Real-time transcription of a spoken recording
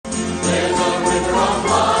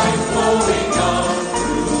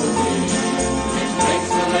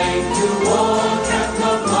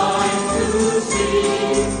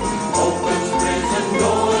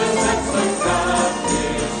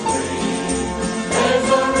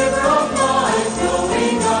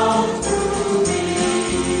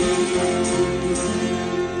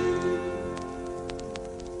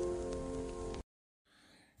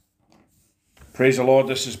Praise the Lord,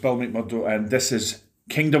 this is Bill McMurdo and this is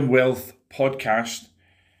Kingdom Wealth Podcast.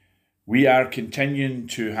 We are continuing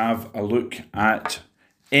to have a look at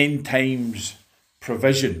end times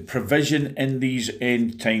provision in these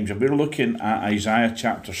end times. And we're looking at Isaiah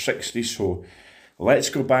chapter 60. So let's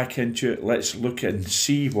go back into it. Let's look and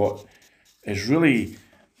see what is really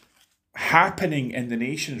happening in the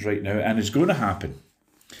nations right now and is going to happen.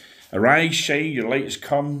 Arise, shine, your light has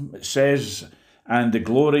come, it says, and the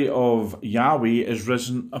glory of Yahweh is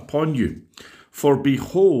risen upon you. For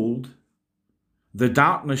behold, the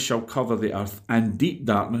darkness shall cover the earth, and deep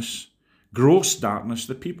darkness, gross darkness,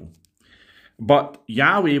 the people. But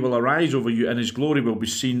Yahweh will arise over you, and his glory will be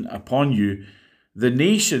seen upon you. The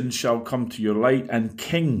nations shall come to your light, and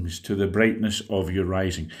kings to the brightness of your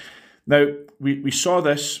rising. Now, we saw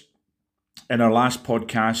this in our last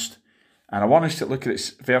podcast, and I want us to look at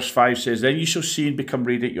it. Verse 5 says, Then you shall see and become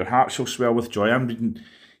radiant, your heart shall swell with joy. I'm reading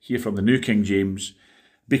here from the New King James.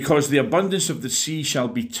 Because the abundance of the sea shall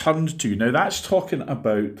be turned to you. Now that's talking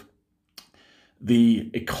about the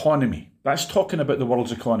economy. That's talking about the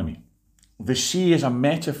world's economy. The sea is a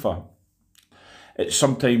metaphor. It's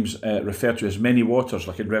sometimes referred to as many waters,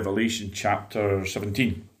 like in Revelation chapter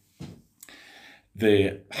 17.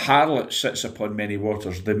 The harlot sits upon many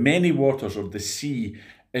waters. The many waters of the sea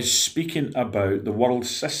is speaking about the world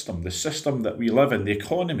system, the system that we live in, the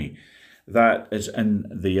economy that is in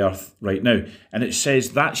the earth right now. And it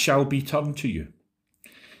says, that shall be turned to you.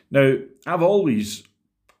 Now, I've always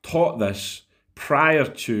taught this prior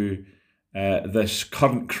to this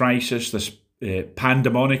current crisis, this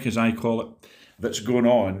pandemonic, as I call it, that's going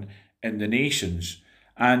on in the nations.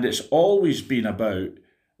 And it's always been about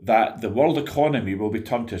that the world economy will be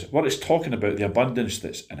turned to us. What it's talking about, the abundance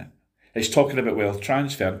that's in it. It's talking about wealth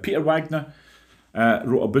transfer. And Peter Wagner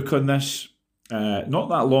wrote a book on this not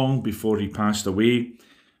that long before he passed away,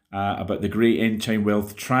 about the great end time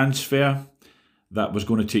wealth transfer that was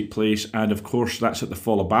going to take place. And of course, that's at the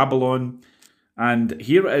fall of Babylon. And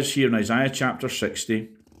here it is here in Isaiah chapter 60,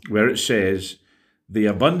 where it says, the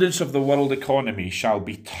abundance of the world economy shall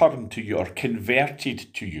be turned to you or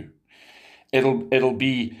converted to you. It'll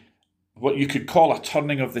be what you could call a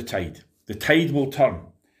turning of the tide. The tide will turn.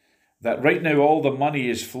 That right now all the money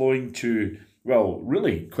is flowing to, well,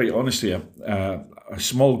 really, quite honestly, a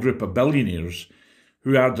small group of billionaires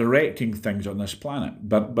who are directing things on this planet.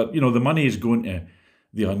 But you know, the money is going to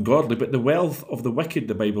the ungodly, but the wealth of the wicked,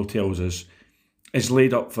 the Bible tells us, is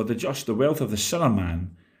laid up for the just. The wealth of the sinner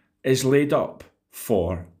man is laid up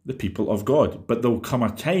for the people of God. But there'll come a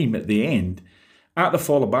time at the end, at the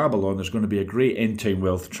fall of Babylon, there's going to be a great end-time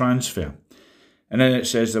wealth transfer. And then it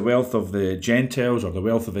says, the wealth of the Gentiles or the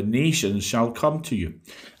wealth of the nations shall come to you.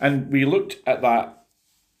 And we looked at that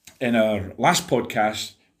in our last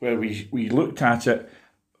podcast, where we looked at it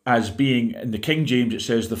as being, in the King James, it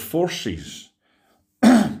says, the forces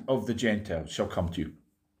of the Gentiles shall come to you.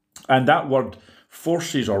 And that word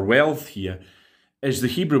forces or wealth here is the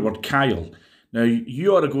Hebrew word kyle. Now,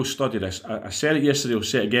 you ought to go study this. I said it yesterday, I'll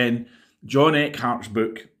say it again. John Eckhart's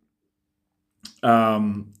book,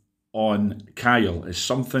 on Kyle is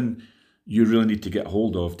something you really need to get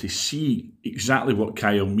hold of to see exactly what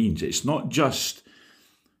Kyle means. It's not just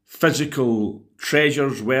physical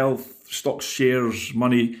treasures, wealth, stocks, shares,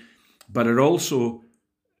 money, but it also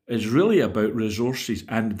is really about resources,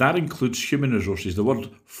 and that includes human resources. The word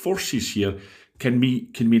forces here can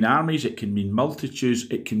mean armies, it can mean multitudes,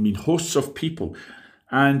 it can mean hosts of people.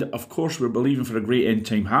 And of course, we're believing for a great end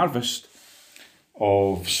time harvest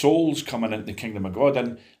of souls coming into the kingdom of God.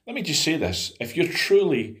 And let me just say this, if you're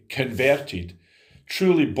truly converted,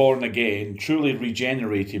 truly born again, truly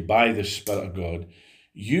regenerated by the Spirit of God,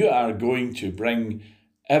 you are going to bring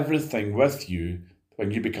everything with you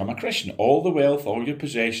when you become a Christian. All the wealth, all your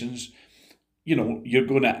possessions, you know, you're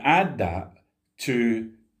going to add that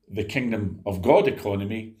to the kingdom of God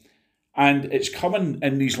economy. And it's coming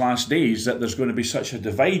in these last days that there's going to be such a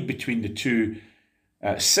divide between the two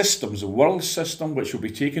systems, the world system, which will be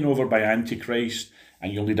taken over by Antichrist,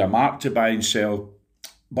 and you'll need a mark to buy and sell,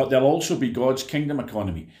 but there'll also be God's kingdom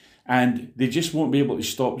economy, and they just won't be able to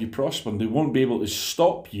stop you prospering. They won't be able to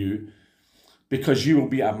stop you because you will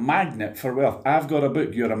be a magnet for wealth. I've got a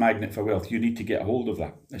book, You're a Magnet for Wealth. You need to get a hold of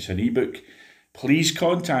that. It's an ebook. Please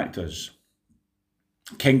contact us,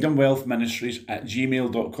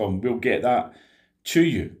 kingdomwealthministries@gmail.com. We'll get that to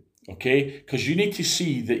you, okay? Because you need to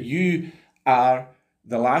see that you are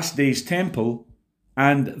the last days temple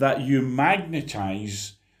and that you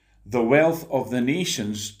magnetize the wealth of the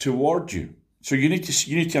nations toward you. So you need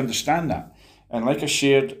to understand that. And like I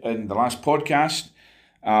shared in the last podcast,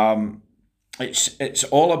 it's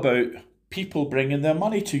all about people bringing their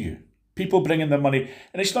money to you. People bringing their money,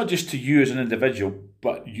 and it's not just to you as an individual,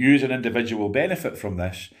 but you as an individual will benefit from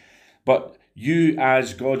this. But you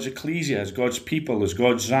as God's ecclesia, as God's people, as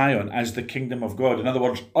God's Zion, as the kingdom of God. In other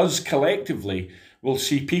words, us collectively will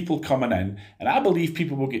see people coming in, and I believe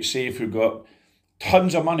people will get saved who've got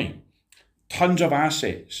tons of money, tons of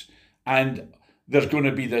assets, and there's going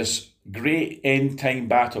to be this great end time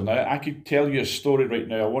battle. Now, I could tell you a story right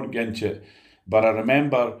now, I won't get into it, but I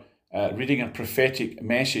remember reading a prophetic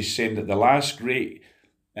message saying that the last great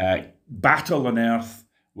battle on earth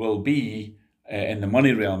will be in the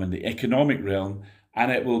money realm, in the economic realm,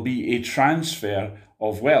 and it will be a transfer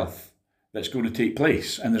of wealth that's going to take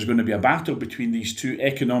place. And there's going to be a battle between these two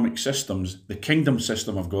economic systems, the kingdom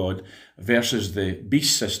system of God versus the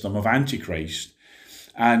beast system of Antichrist.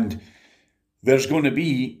 And there's going to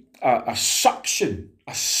be a sucking,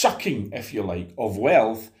 if you like, of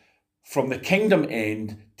wealth from the kingdom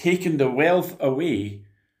end, taking the wealth away,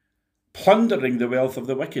 plundering the wealth of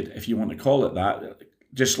the wicked, if you want to call it that.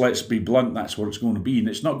 Just let's be blunt, that's what it's going to be. And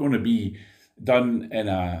it's not going to be done in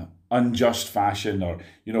a unjust fashion, or,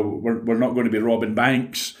 we're not going to be robbing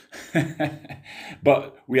banks.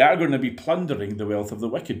 But we are going to be plundering the wealth of the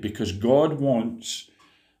wicked, because God wants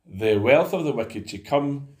the wealth of the wicked to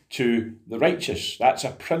come to the righteous. That's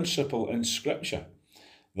a principle in Scripture,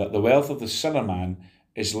 that the wealth of the sinner man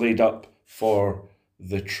is laid up for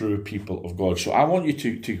the true people of God. So I want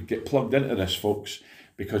you to get plugged into this, folks,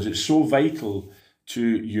 because it's so vital to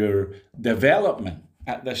your development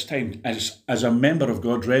at this time as a member of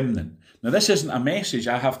God's remnant. Now, this isn't a message,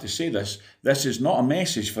 I have to say this is not a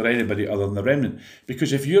message for anybody other than the remnant,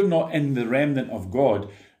 because if you're not in the remnant of God,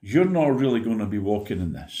 you're not really going to be walking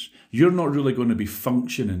in this. You're not really going to be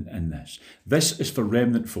functioning in this. This is for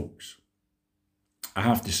remnant folks. I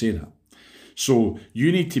have to say that. So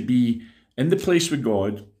you need to be in the place with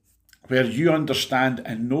God where you understand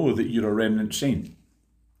and know that you're a remnant saint.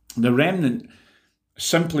 The remnant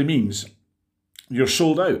simply means you're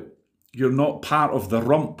sold out. You're not part of the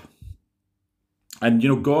rump.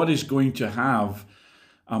 And, God is going to have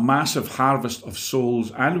a massive harvest of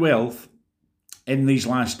souls and wealth in these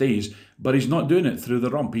last days, but he's not doing it through the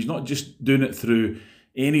rump. He's not just doing it through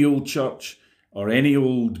any old church or any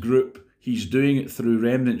old group. He's doing it through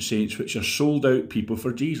remnant saints, which are sold out people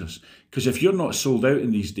for Jesus. Because if you're not sold out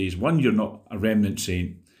in these days, one, you're not a remnant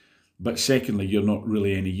saint, but secondly, you're not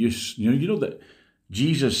really any use. You know that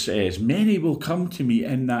Jesus says, many will come to me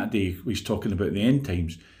in that day. He's talking about the end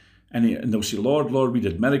times. And they'll say, Lord, Lord, we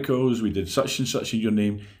did miracles, we did such and such in your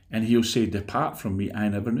name. And he'll say, depart from me, I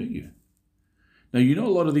never knew you. Now, a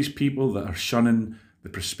lot of these people that are shunning the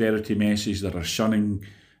prosperity message, that are shunning,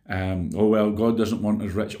 God doesn't want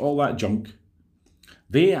us rich, all that junk,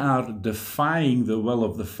 they are defying the will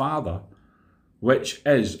of the Father, which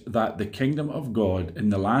is that the kingdom of God in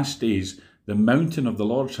the last days, the mountain of the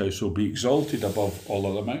Lord's house will be exalted above all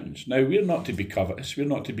other mountains. Now, we're not to be covetous, we're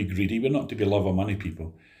not to be greedy, we're not to be love of money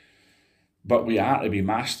people, but we are to be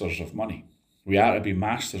masters of money. We are to be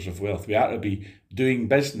masters of wealth. We are to be doing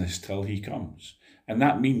business till he comes. And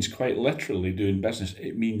that means quite literally doing business.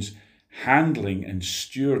 It means handling and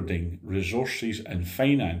stewarding resources and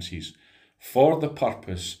finances for the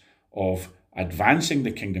purpose of advancing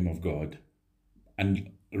the kingdom of God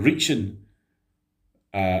and reaching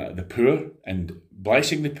the poor and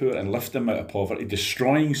blessing the poor and lifting them out of poverty,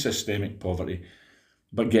 destroying systemic poverty,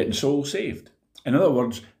 but getting souls saved. In other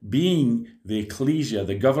words, being the ecclesia,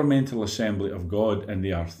 the governmental assembly of God in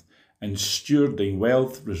the earth, and stewarding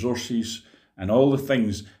wealth, resources, and all the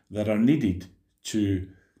things that are needed to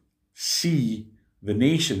see the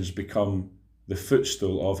nations become the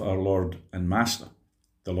footstool of our Lord and Master,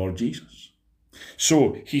 the Lord Jesus.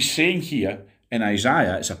 So he's saying here in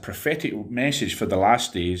Isaiah, it's a prophetic message for the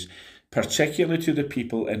last days, particularly to the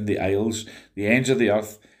people in the isles, the ends of the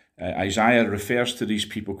earth. Isaiah refers to these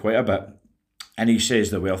people quite a bit. And he says,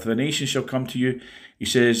 the wealth of the nation shall come to you. He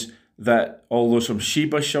says that all those from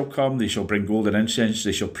Sheba shall come. They shall bring gold and incense.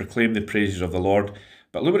 They shall proclaim the praises of the Lord.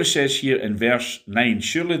 But look what it says here in verse 9.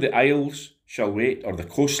 Surely the isles shall wait, or the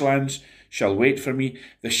coastlands shall wait for me.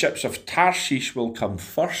 The ships of Tarshish will come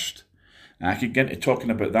first. And I could get into talking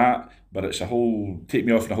about that, but it's take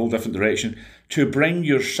me off in a whole different direction. To bring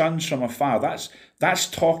your sons from afar. That's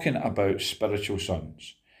talking about spiritual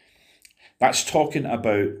sons. That's talking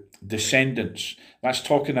about descendants. That's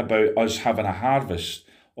talking about us having a harvest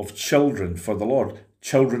of children for the Lord,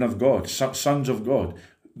 children of God, sons of God,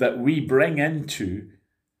 that we bring into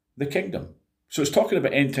the kingdom. So it's talking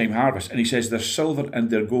about end time harvest. And he says, their silver and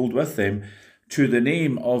their gold with them to the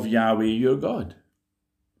name of Yahweh your God.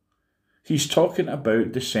 He's talking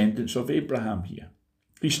about descendants of Abraham here.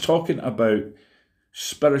 He's talking about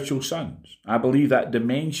spiritual sons. I believe that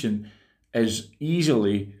dimension is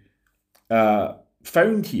easily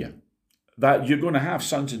found here, that you're going to have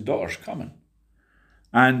sons and daughters coming.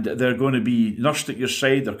 And they're going to be nursed at your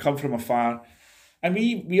side, they'll come from afar. And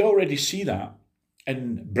we already see that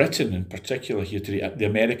in Britain in particular here today. The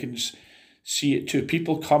Americans see it too.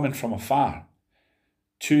 People coming from afar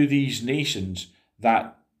to these nations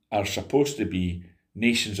that are supposed to be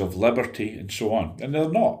nations of liberty and so on. And they're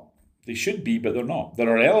not. They should be, but they're not. There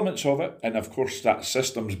are elements of it, and of course that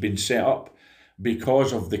system's been set up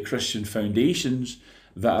because of the Christian foundations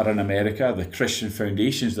that are in America, the Christian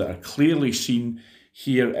foundations that are clearly seen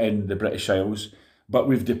here in the British Isles, but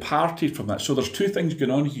we've departed from that. So there's two things going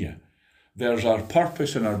on here. There's our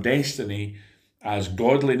purpose and our destiny as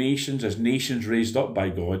godly nations, as nations raised up by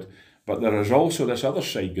God, but there is also this other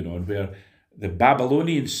side going on where the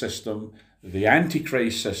Babylonian system, the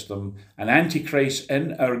Antichrist system, and Antichrist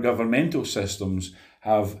in our governmental systems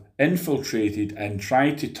have infiltrated and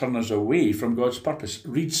tried to turn us away from God's purpose.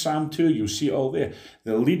 Read Psalm 2, you'll see it all there.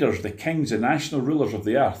 The leaders, the kings, the national rulers of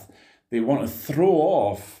the earth, they want to throw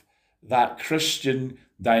off that Christian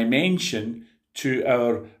dimension to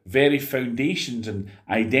our very foundations and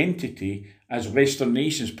identity as Western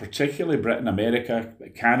nations, particularly Britain, America,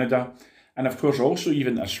 Canada, and of course also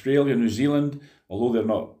even Australia, New Zealand, although they're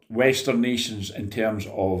not Western nations in terms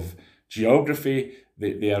of geography,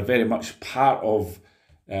 they are very much part of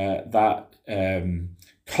that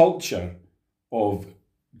culture of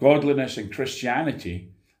godliness and Christianity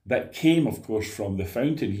that came, of course, from the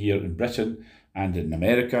fountain here in Britain and in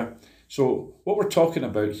America. So what we're talking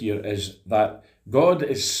about here is that God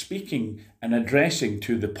is speaking and addressing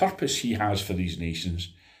to the purpose he has for these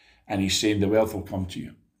nations, and he's saying the wealth will come to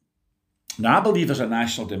you. Now, I believe there's a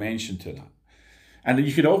national dimension to that. And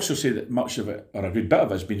you could also say that much of it, or a good bit of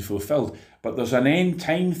it, has been fulfilled, but there's an end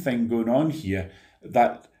time thing going on here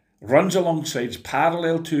that runs alongside,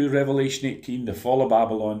 parallel to Revelation 18, the fall of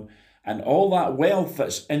Babylon, and all that wealth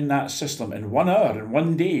that's in that system in 1 hour, in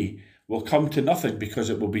 1 day, will come to nothing because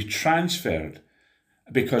it will be transferred,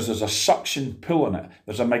 because there's a suction pull on it.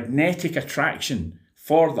 There's a magnetic attraction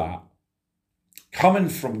for that coming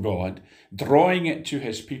from God, drawing it to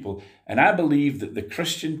his people. And I believe that the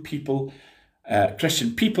Christian peoples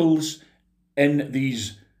in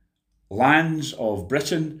these lands of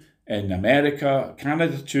Britain, in America,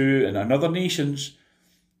 Canada too, and in other nations,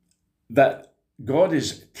 that God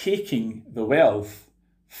is taking the wealth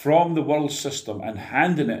from the world system and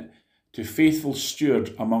handing it to faithful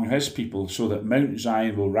steward among his people so that Mount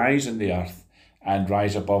Zion will rise in the earth and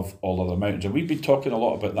rise above all other mountains. And we've been talking a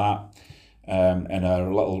lot about that in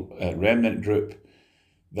our little remnant group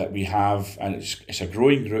that we have, and it's a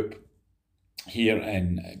growing group here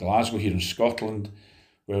in Glasgow, here in Scotland,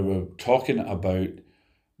 where we're talking about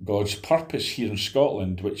God's purpose here in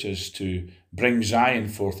Scotland, which is to bring Zion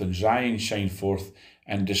forth and Zion shine forth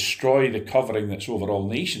and destroy the covering that's over all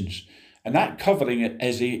nations. And that covering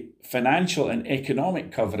is a financial and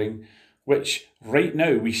economic covering, which right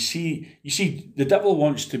now we see, you see, the devil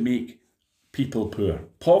wants to make people poor.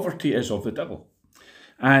 Poverty is of the devil.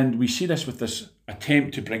 And we see this with this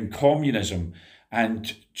attempt to bring communism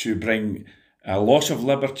and to bring a loss of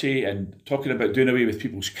liberty, and talking about doing away with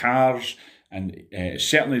people's cars, and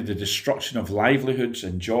certainly the destruction of livelihoods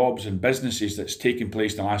and jobs and businesses that's taken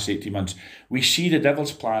place in the last 18 months. We see the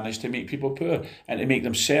devil's plan is to make people poor and to make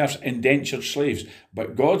them serfs, indentured slaves.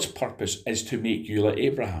 But God's purpose is to make you like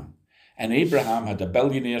Abraham. And Abraham had a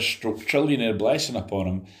billionaire stroke trillionaire blessing upon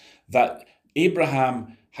him, that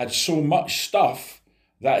Abraham had so much stuff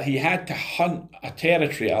that he had to hunt a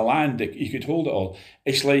territory, a land that he could hold it all.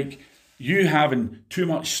 It's like you having too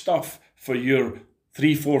much stuff for your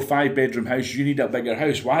 3, 4, 5 bedroom house. You need a bigger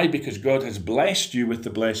house. Why? Because God has blessed you with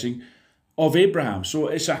the blessing of Abraham. So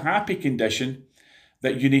it's a happy condition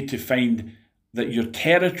that you need to find that your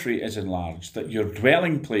territory is enlarged, that your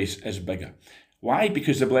dwelling place is bigger. Why?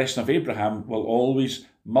 Because the blessing of Abraham will always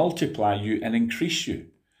multiply you and increase you.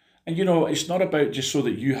 And you know, it's not about just so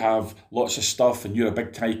that you have lots of stuff and you're a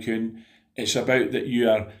big tycoon. It's about that you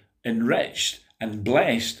are enriched and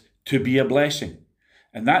blessed to be a blessing.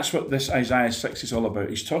 And that's what this Isaiah 6 is all about.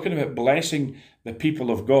 He's talking about blessing the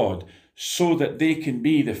people of God so that they can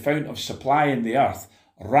be the fount of supply in the earth,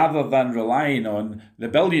 rather than relying on the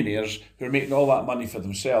billionaires who are making all that money for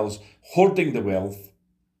themselves, hoarding the wealth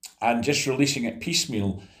and just releasing it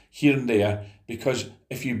piecemeal here and there. Because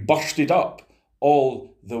if you bursted up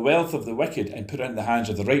all the wealth of the wicked and put it in the hands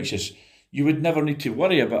of the righteous, you would never need to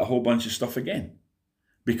worry about a whole bunch of stuff again.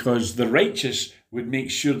 Because the righteous would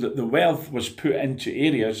make sure that the wealth was put into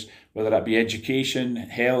areas, whether that be education,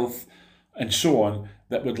 health, and so on,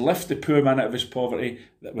 that would lift the poor man out of his poverty,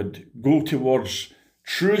 that would go towards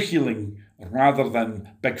true healing rather than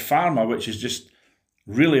big pharma, which is just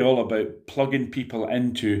really all about plugging people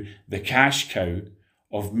into the cash cow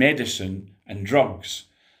of medicine and drugs,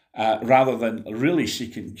 rather than really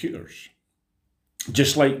seeking cures.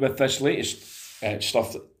 Just like with this latest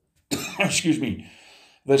stuff that, excuse me,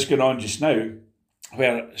 that's going on just now,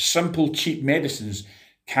 where simple, cheap medicines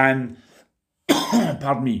can,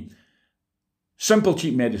 pardon me, simple,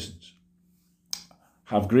 cheap medicines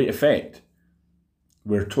have great effect,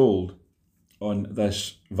 we're told, on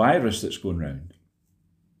this virus that's going around,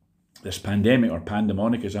 this pandemic, or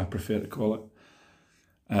pandemonic as I prefer to call it.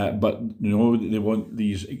 But they want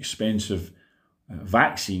these expensive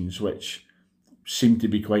vaccines, which seem to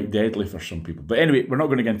be quite deadly for some people. But anyway, we're not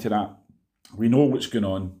going to get into that. We know what's going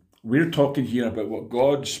on. We're talking here about what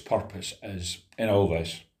God's purpose is in all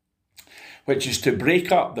this, which is to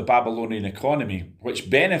break up the Babylonian economy, which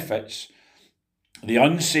benefits the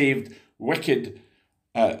unsaved, wicked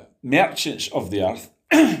merchants of the earth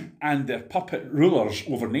and their puppet rulers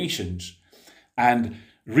over nations, and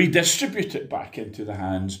redistribute it back into the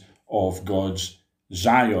hands of God's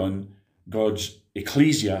Zion, God's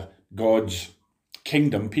ecclesia, God's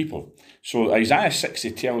kingdom people. So Isaiah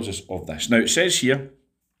 60 tells us of this. Now it says here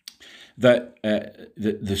that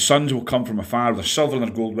the sons will come from afar, their silver and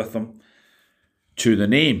their gold with them, to the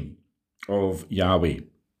name of Yahweh,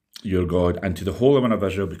 your God, and to the Holy One of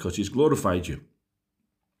Israel, because he's glorified you.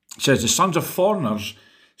 It says, the sons of foreigners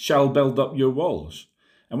shall build up your walls.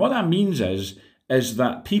 And what that means is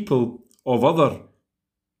that people of other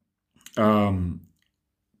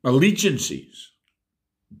allegiances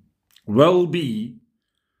will be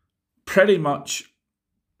pretty much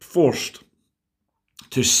forced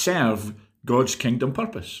to serve God's kingdom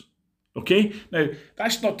purpose. Okay? Now,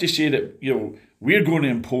 that's not to say that, we're going to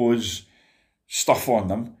impose stuff on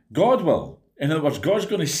them. God will. In other words, God's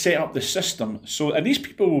going to set up the system and these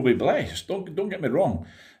people will be blessed. Don't get me wrong.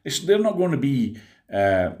 They're not going to be,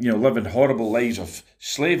 living horrible lives of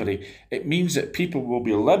slavery. It means that people will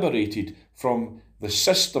be liberated from the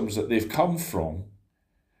systems that they've come from,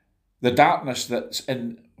 the darkness that's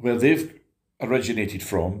in where they've originated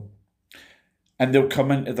from, and they'll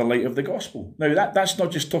come into the light of the gospel. Now, that's not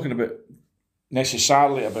just talking about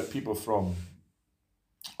necessarily about people from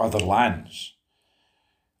other lands.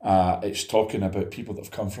 It's talking about people that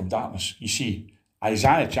have come from darkness. You see,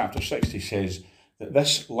 Isaiah chapter 60 says that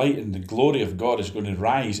this light and the glory of God is going to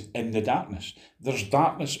rise in the darkness. There's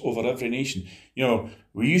darkness over every nation.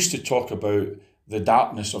 We used to talk about the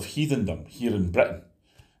darkness of heathendom here in Britain.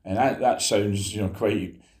 And that sounds,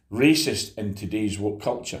 quite racist in today's woke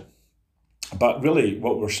culture. But really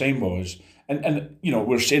what we're saying was, and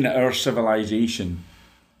we're saying that our civilization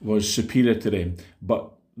was superior to them.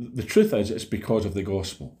 But the truth is, it's because of the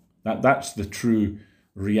gospel. That's the true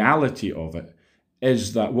reality of it,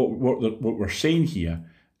 is that what we're saying here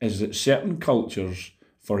is that certain cultures,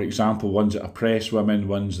 for example, ones that oppress women,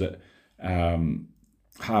 ones that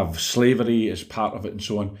have slavery as part of it and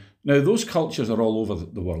so on. Now, those cultures are all over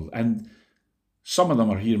the world, and some of them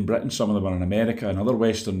are here in Britain, some of them are in America and other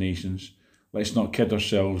Western nations. Let's not kid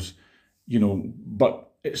ourselves,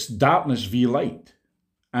 but it's darkness v light.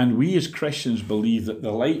 And we as Christians believe that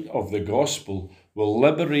the light of the gospel will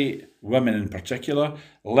liberate women in particular,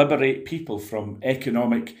 liberate people from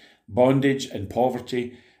economic bondage and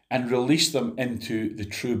poverty, and release them into the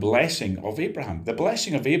true blessing of Abraham. The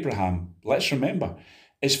blessing of Abraham, let's remember,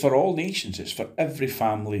 is for all nations. It's for every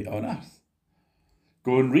family on earth.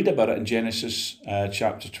 Go and read about it in Genesis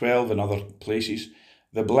chapter 12 and other places.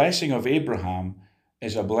 The blessing of Abraham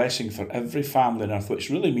is a blessing for every family on earth, which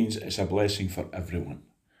really means it's a blessing for everyone.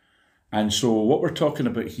 And so what we're talking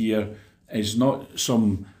about here is not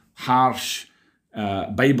some harsh,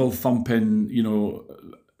 Bible-thumping,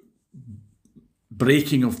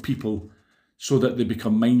 breaking of people so that they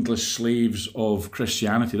become mindless slaves of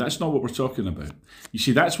Christianity. That's not what we're talking about. You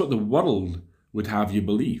see, that's what the world would have you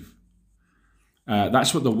believe.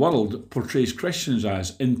 That's what the world portrays Christians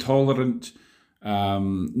as: intolerant,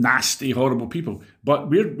 nasty, horrible people. But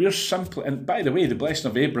we're simple. And by the way, the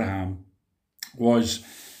blessing of Abraham was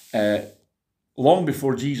long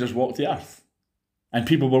before Jesus walked the earth, and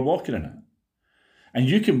people were walking in it. And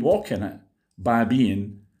you can walk in it by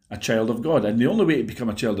being a child of God. And the only way to become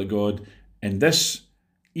a child of God in this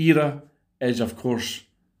era is, of course,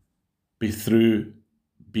 through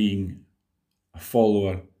being a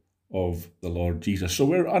follower of the Lord Jesus. So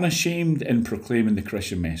we're unashamed in proclaiming the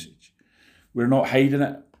Christian message. We're not hiding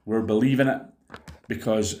it, we're believing it,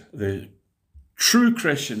 because the true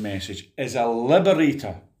Christian message is a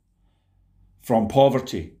liberator from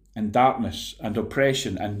poverty and darkness and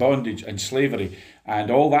oppression and bondage and slavery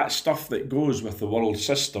and all that stuff that goes with the world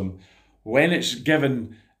system, when it's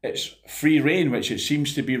given its free rein, which it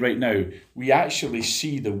seems to be right now, we actually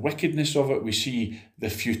see the wickedness of it, we see the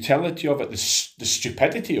futility of it, the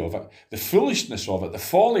stupidity of it, the foolishness of it, the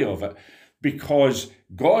folly of it, because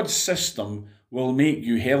God's system will make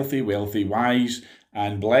you healthy, wealthy, wise,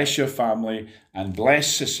 and bless your family and bless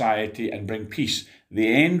society and bring peace. The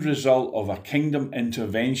end result of a kingdom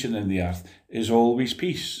intervention in the earth is always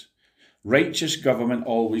peace. Righteous government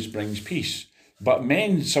always brings peace. But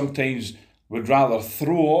men sometimes would rather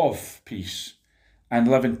throw off peace and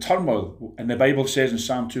live in turmoil. And the Bible says in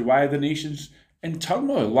Psalm 2, why are the nations in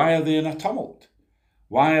turmoil? Why are they in a tumult?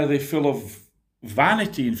 Why are they full of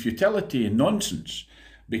vanity and futility and nonsense?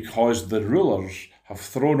 Because the rulers have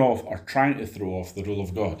thrown off or trying to throw off the rule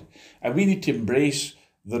of God. And we need to embrace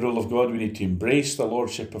the rule of God. We need to embrace the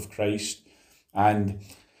Lordship of Christ. And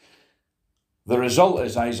the result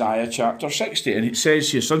is Isaiah chapter 60. And it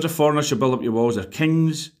says here, sons of foreigners shall build up your walls, their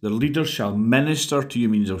kings, their leaders shall minister to you,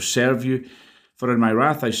 means they'll serve you. For in my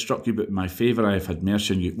wrath I struck you, but in my favour I have had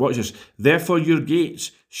mercy on you. Watch this. Therefore your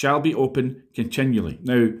gates shall be open continually.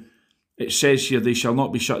 Now, it says here, they shall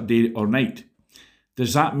not be shut day or night.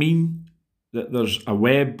 Does that mean that there's a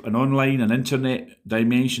web, an online, an internet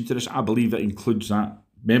dimension to this? I believe it includes that.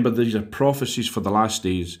 Remember, these are prophecies for the last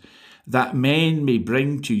days. That men may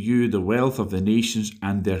bring to you the wealth of the nations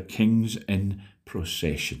and their kings in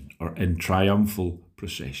procession, or in triumphal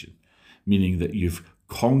procession, meaning that you've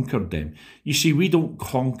conquered them. You see, we don't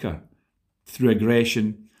conquer through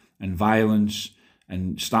aggression and violence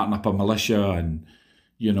and starting up a militia and,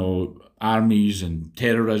 armies and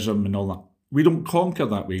terrorism and all that. We don't conquer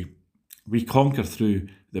that way. We conquer through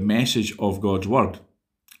the message of God's word.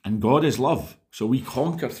 And God is love. So we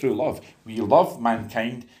conquer through love. We love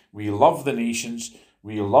mankind. We love the nations.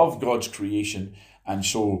 We love God's creation. And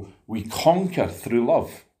so we conquer through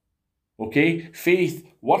love. Okay? Faith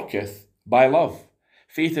worketh by love.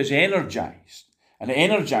 Faith is energized. And it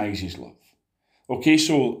energizes love. Okay?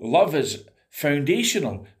 So love is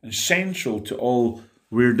foundational and central to all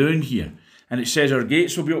we're doing here. And it says our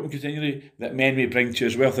gates will be open continually, that men may bring to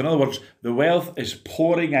us wealth. In other words, the wealth is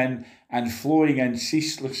pouring in and flowing in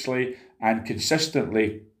ceaselessly and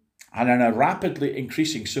consistently and in a rapidly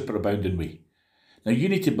increasing, superabounding way. Now you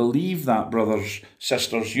need to believe that, brothers,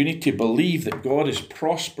 sisters. You need to believe that God is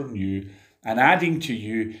prospering you and adding to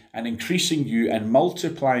you and increasing you and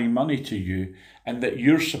multiplying money to you, and that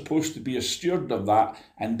you're supposed to be a steward of that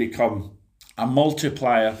and become a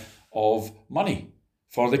multiplier of money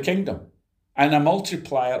for the kingdom. And a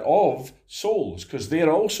multiplier of souls, because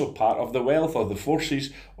they're also part of the wealth or the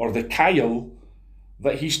forces or the Kyle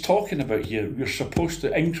that he's talking about here. You're supposed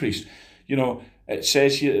to increase. It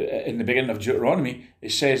says here in the beginning of Deuteronomy,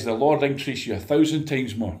 it says the Lord increase you 1,000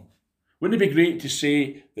 times more. Wouldn't it be great to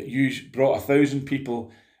say that you brought 1,000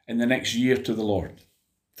 people in the next year to the Lord?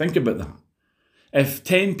 Think about that. If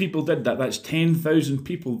 10 people did that, that's 10,000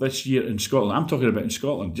 people this year in Scotland. I'm talking about in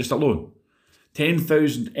Scotland, just alone.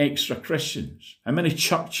 10,000 extra Christians. How many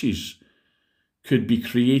churches could be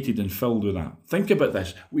created and filled with that? Think about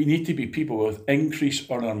this. We need to be people with increase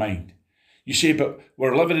on our mind. You say, but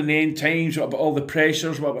we're living in the end times. What about all the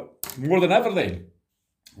pressures? What about more than ever then?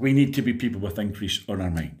 We need to be people with increase on our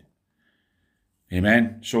mind.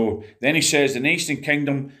 Amen. So then he says, the nation and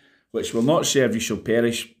kingdom which will not serve you shall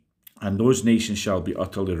perish, and those nations shall be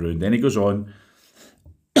utterly ruined. Then he goes on.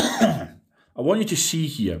 I want you to see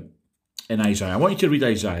here, in Isaiah. I want you to read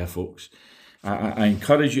Isaiah, folks. I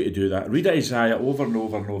encourage you to do that. Read Isaiah over and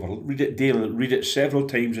over and over. Read it daily. Read it several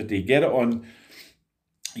times a day. Get it on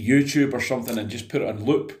YouTube or something and just put it on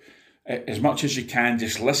loop as much as you can.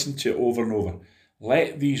 Just listen to it over and over.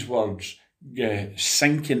 Let these words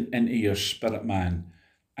sinking into your spirit, man,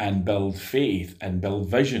 and build faith and build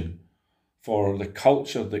vision for the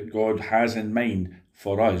culture that God has in mind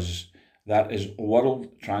for us that is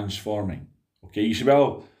world transforming. Okay, you say,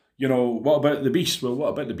 well, what about the beast? Well, what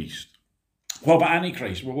about the beast? What about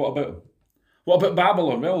Antichrist? Well, what about him? What about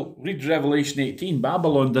Babylon? Well, read Revelation 18.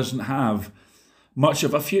 Babylon doesn't have much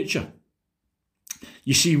of a future.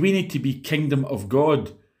 You see, we need to be kingdom of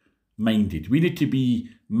God minded. We need to be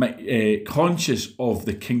conscious of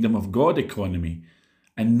the kingdom of God economy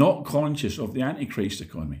and not conscious of the Antichrist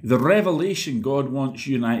economy. The revelation God wants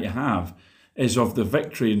you and I to have is of the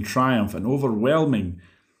victory and triumph and overwhelming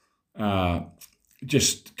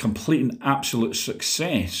just complete and absolute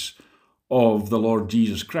success of the Lord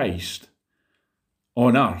Jesus Christ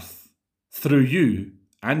on earth through you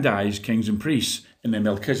and I as kings and priests in the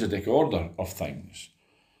Melchizedek order of things.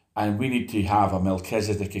 And we need to have a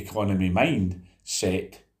Melchizedek economy mind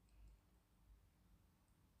set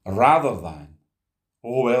rather than,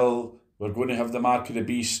 oh, well, we're going to have the mark of the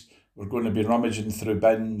beast, we're going to be rummaging through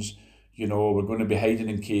bins, we're going to be hiding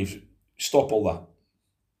in caves. Stop all that.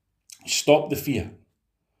 Stop the fear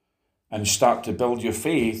and start to build your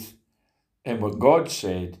faith in what God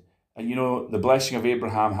said. And the blessing of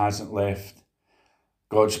Abraham hasn't left.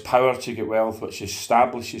 God's power to get wealth, which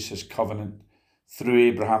establishes his covenant through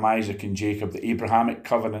Abraham, Isaac, and Jacob, the Abrahamic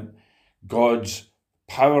covenant, God's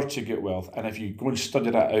power to get wealth. And if you go and study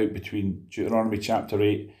that out between Deuteronomy chapter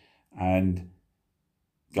 8 and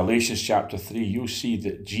Galatians chapter 3, you'll see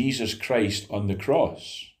that Jesus Christ on the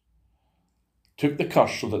cross took the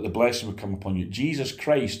curse so that the blessing would come upon you. Jesus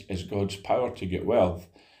Christ is God's power to get wealth,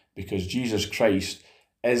 because Jesus Christ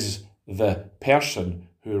is the person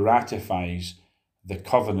who ratifies the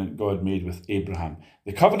covenant God made with Abraham.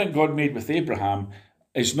 The covenant God made with Abraham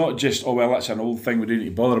is not just, oh, well, that's an old thing, we don't need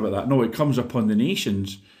to bother about that. No, it comes upon the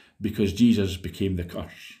nations because Jesus became the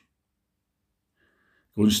curse.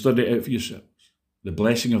 Go and study it out for yourselves. The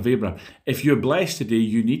blessing of Abraham. If you're blessed today,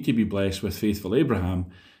 you need to be blessed with faithful Abraham,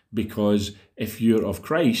 because if you're of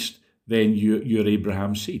Christ, then you're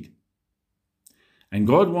Abraham's seed. And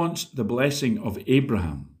God wants the blessing of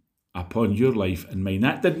Abraham upon your life and mine.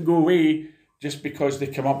 That didn't go away just because they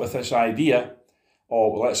come up with this idea,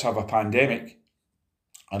 oh, let's have a pandemic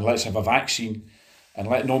and let's have a vaccine and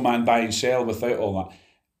let no man buy and sell without all that.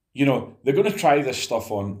 They're going to try this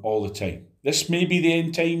stuff on all the time. This may be the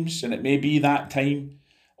end times and it may be that time,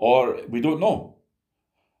 or we don't know.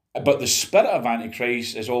 But the spirit of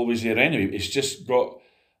Antichrist is always there anyway. It's just got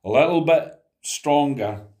a little bit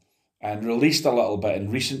stronger and released a little bit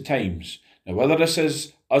in recent times. Now, whether this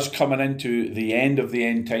is us coming into the end of the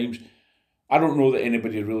end times, I don't know that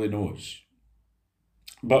anybody really knows.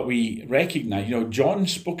 But we recognise, John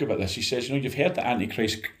spoke about this. He says, you've heard that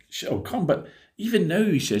Antichrist shall come, but even now,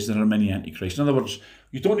 he says, there are many Antichrists. In other words,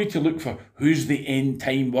 you don't need to look for who's the end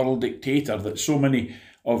time world dictator that so many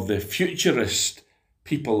of the futurist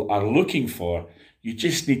people are looking for. You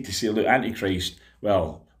just need to say, look, Antichrist,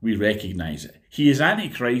 well, we recognise it. He is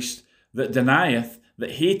Antichrist that denieth,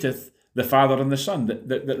 that hateth the Father and the Son,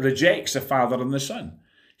 that rejects the Father and the Son.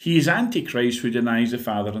 He is Antichrist who denies the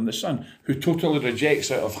Father and the Son, who totally rejects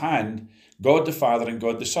out of hand God the Father and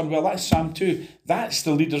God the Son. Well, that's Psalm 2. That's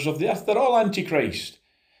the leaders of the earth. They're all Antichrist,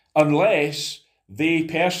 unless they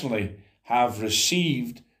personally have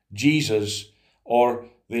received Jesus or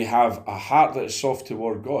they have a heart that is soft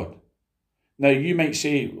toward God. Now, you might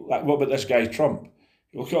say, what about this guy Trump?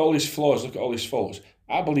 Look at all his flaws, look at all his faults.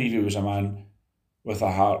 I believe he was a man with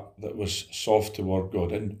a heart that was soft toward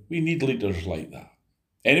God, and we need leaders like that.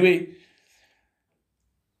 Anyway,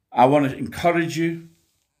 I want to encourage you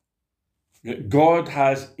that God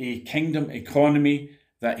has a kingdom economy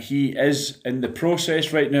that he is in the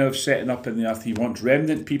process right now of setting up in the earth. He wants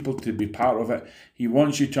remnant people to be part of it. He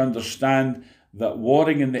wants you to understand that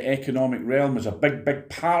warring in the economic realm is a big, big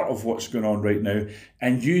part of what's going on right now.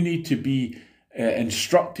 And you need to be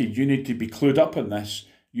instructed. You need to be clued up in this.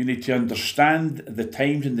 You need to understand the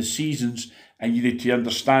times and the seasons, and you need to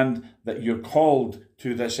understand that you're called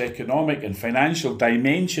to this economic and financial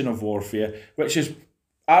dimension of warfare, which is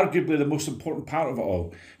arguably the most important part of it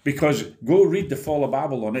all. Because go read The Fall of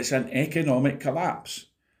Babylon. It's an economic collapse.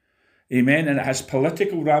 Amen. And it has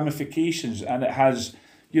political ramifications, and it has,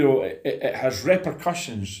 it has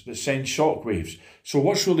repercussions that send shockwaves. So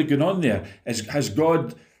what's really going on there is, has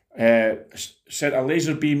God sent a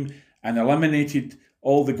laser beam and eliminated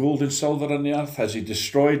all the gold and silver on the earth? Has he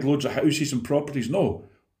destroyed loads of houses and properties? No.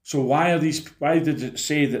 So why did it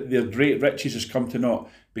say that their great riches has come to naught?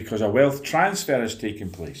 Because a wealth transfer has taken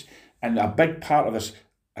place. And a big part of this,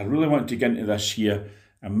 I really want to get into this here.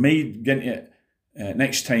 I may get into it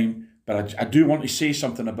next time, but I do want to say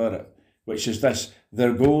something about it, which is this: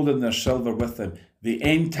 their gold and their silver with them. The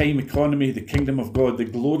end time economy, the kingdom of God, the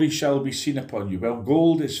glory shall be seen upon you. Well,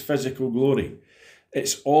 gold is physical glory.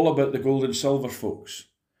 It's all about the gold and silver, folks.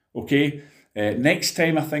 Okay? Next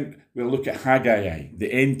time, I think we'll look at Haggai,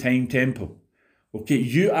 the end time temple. Okay,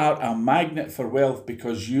 you are a magnet for wealth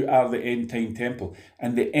because you are the end time temple.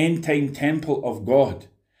 And the end time temple of God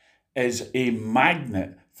is a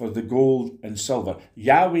magnet for the gold and silver.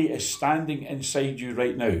 Yahweh is standing inside you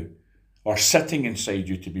right now, or sitting inside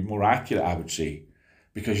you, to be more accurate, I would say,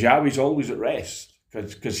 because Yahweh's always at rest,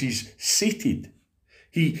 because he's seated.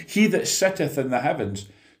 He that sitteth in the heavens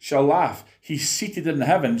shall laugh. He's seated in the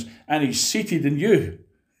heavens, and he's seated in you.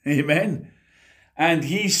 Amen. And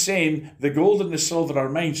he's saying, the gold and the silver are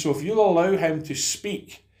mine. So if you'll allow him to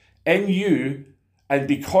speak in you and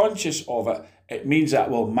be conscious of it, it means that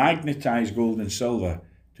will magnetize gold and silver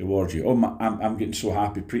towards you. Oh, I'm getting so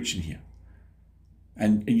happy preaching here.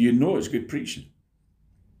 And you know it's good preaching.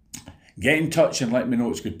 Get in touch and let me know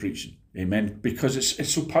it's good preaching. Amen. Because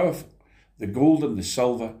it's so powerful. The gold and the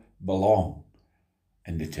silver belong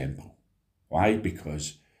in the temple. Why?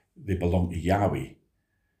 Because they belong to Yahweh,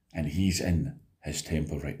 and he's in his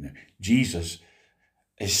temple right now. Jesus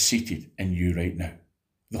is seated in you right now.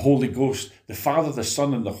 The Holy Ghost, the Father, the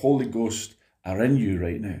Son, and the Holy Ghost are in you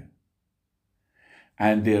right now.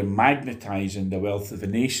 And they're magnetizing the wealth of the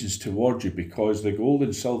nations toward you because the gold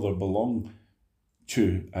and silver belong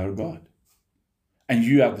to our God. And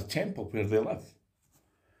you are the temple where they live.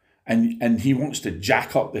 And he wants to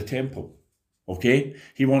jack up the temple. Okay?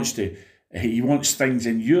 He wants things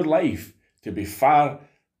in your life to be far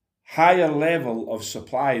higher level of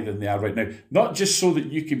supply than they are right now. Not just so that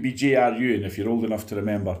you can be J.R. Ewing, if you're old enough to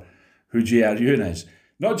remember who J.R. Ewing is.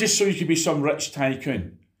 Not just so you can be some rich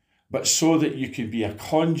tycoon, but so that you can be a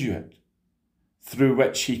conduit through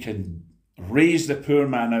which he can raise the poor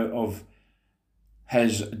man out of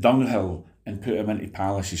his dunghill and put him into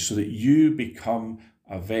palaces, so that you become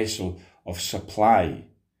a vessel of supply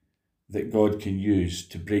that God can use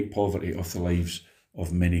to break poverty off the lives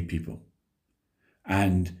of many people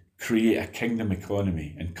and create a kingdom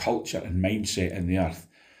economy and culture and mindset in the earth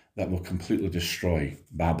that will completely destroy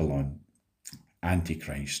Babylon,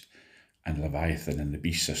 Antichrist, and Leviathan and the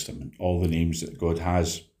beast system and all the names that God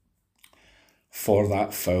has for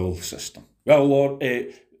that foul system. Well, Lord,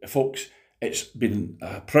 folks, it's been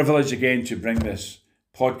a privilege again to bring this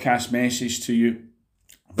podcast message to you.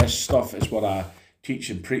 This stuff is what I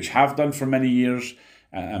teach and preach, have done for many years.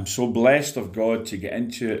 I'm so blessed of God to get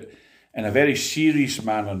into it in a very serious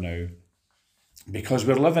manner now, because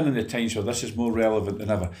we're living in the times where this is more relevant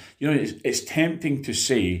than ever. You know, it's tempting to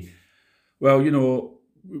say, well, you know,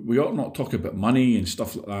 we ought not talk about money and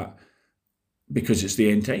stuff like that because it's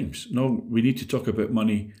the end times. No, we need to talk about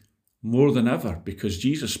money more than ever because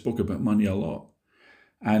Jesus spoke about money a lot.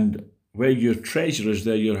 And where your treasure is,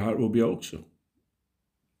 there your heart will be also.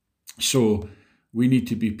 So we need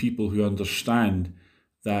to be people who understand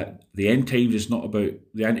that the end times is not about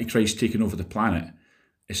the Antichrist taking over the planet.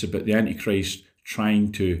 It's about the Antichrist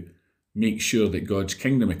trying to make sure that God's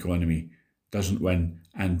kingdom economy doesn't win.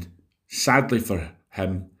 And sadly for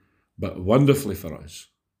him, but wonderfully for us,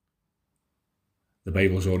 the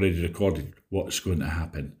Bible's already recorded what's going to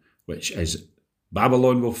happen, which is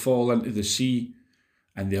Babylon will fall into the sea,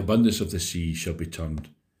 and the abundance of the sea shall be turned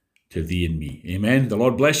to thee and me. Amen. The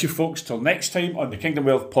Lord bless you, folks. Till next time on the Kingdom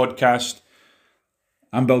Wealth Podcast,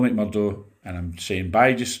 I'm Bill McMurdo, and I'm saying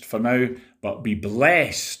bye just for now, but be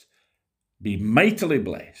blessed, be mightily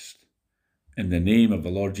blessed, in the name of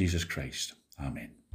the Lord Jesus Christ. Amen.